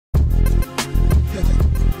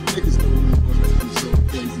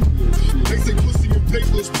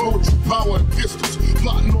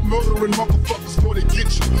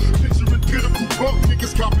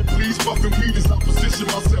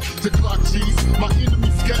My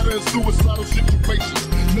enemies scatter in suicidal situations.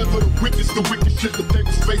 Never to witness the wicked shit that they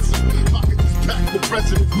was facing. Pockets is packed with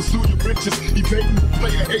presidents, pursue your riches. Evading the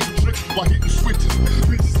player, hating tricks while hitting switches.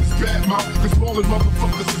 Bitches is bad mouth, cause falling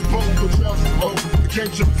motherfuckers is bold. But drowns is old, the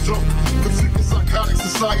game should be sold. The sick and psychotic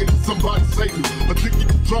society, somebody save me. Addicted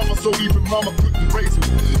to drama, so even mama couldn't raise me.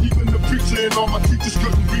 Even the preacher and all my teachers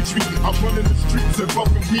couldn't reach me. I'm running the streets and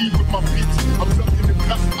bumping weed with my beats. I'm ducking the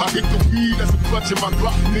cuts, I hit the weed as a clutch in my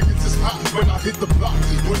Glock. Niggas is hot when I hit the block.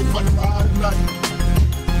 What if I die tonight?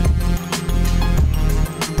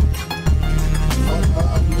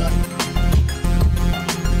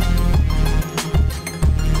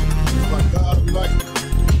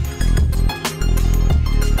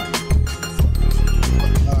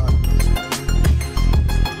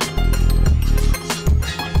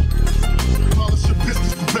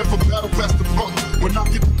 When I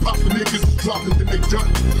get the pop, the niggas is dropping, then they done.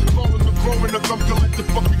 Falling the growing up, I'm collecting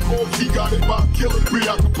fucking calls. He got it by a killer,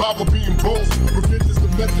 preoccupied with being bold. Revenge is the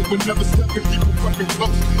method, when never stepping, people fucking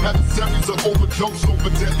close. Having seconds of overdose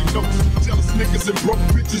over deadly notes. Jealous niggas and broke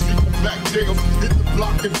bitches, equal back jails. Hit the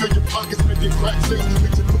block and fill your pockets, making crack sales.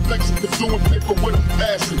 Picture perfection, pursuing paper with a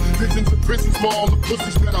passion. Visions of prisons for all the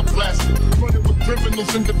pussies that I blasted. Running with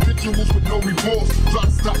criminals, individuals with no remorse. Try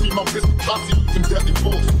to stop me, my pistol posse using deadly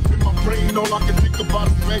force. In my brain, all I can think about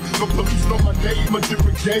is fame. The police know my name, a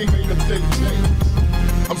different game, ain't a thing changed.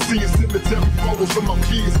 I'm seeing cemetery photos of my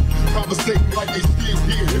kids, conversating like they still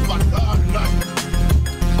here. If I die tonight,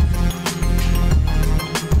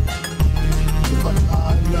 if I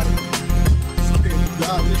die tonight, scared to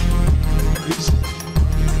die, bitch.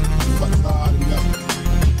 If I die tonight,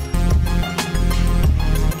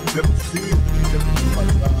 never see it, never if I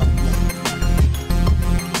die tonight.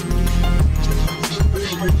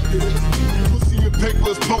 Pussy and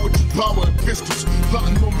papers, poetry, power and pistols.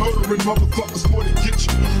 Plotting on murdering motherfuckers more than get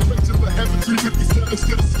you. Straight to the heavens, 357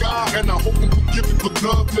 to the sky. And I hope I'm forgiven for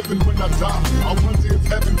thug living when I die. I wonder if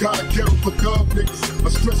heaven got a care for thug niggas. A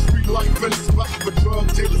stress-free life and a spot for drug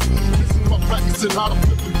dealers. Missing my practice and how to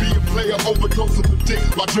flip and be a player. Overdose of the dick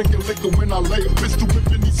while drinking liquor when I lay a pistol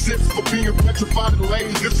whipping these zips for being petrified and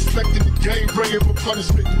lame. Disrespecting the game, praying for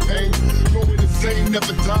punishment and pain. Going insane,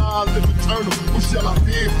 never die, live eternal. Who shall I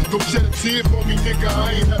fear? Don't shed a tear for me, nigga,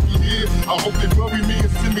 I ain't happy here. I hope they bury me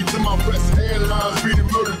and send me to my rest. Airlines reading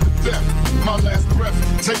murder to death. My last breath,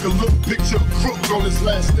 take a look, picture a crook on his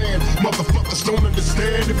last stand. Motherfuckers don't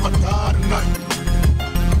understand if I die tonight.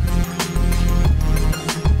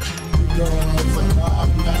 If I die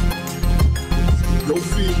tonight, no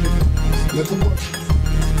fear, nigga, never work.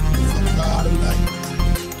 If I die tonight,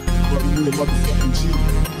 brother, you a motherfucking G.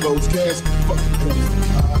 Close casket, fucking if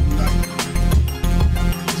I die tonight.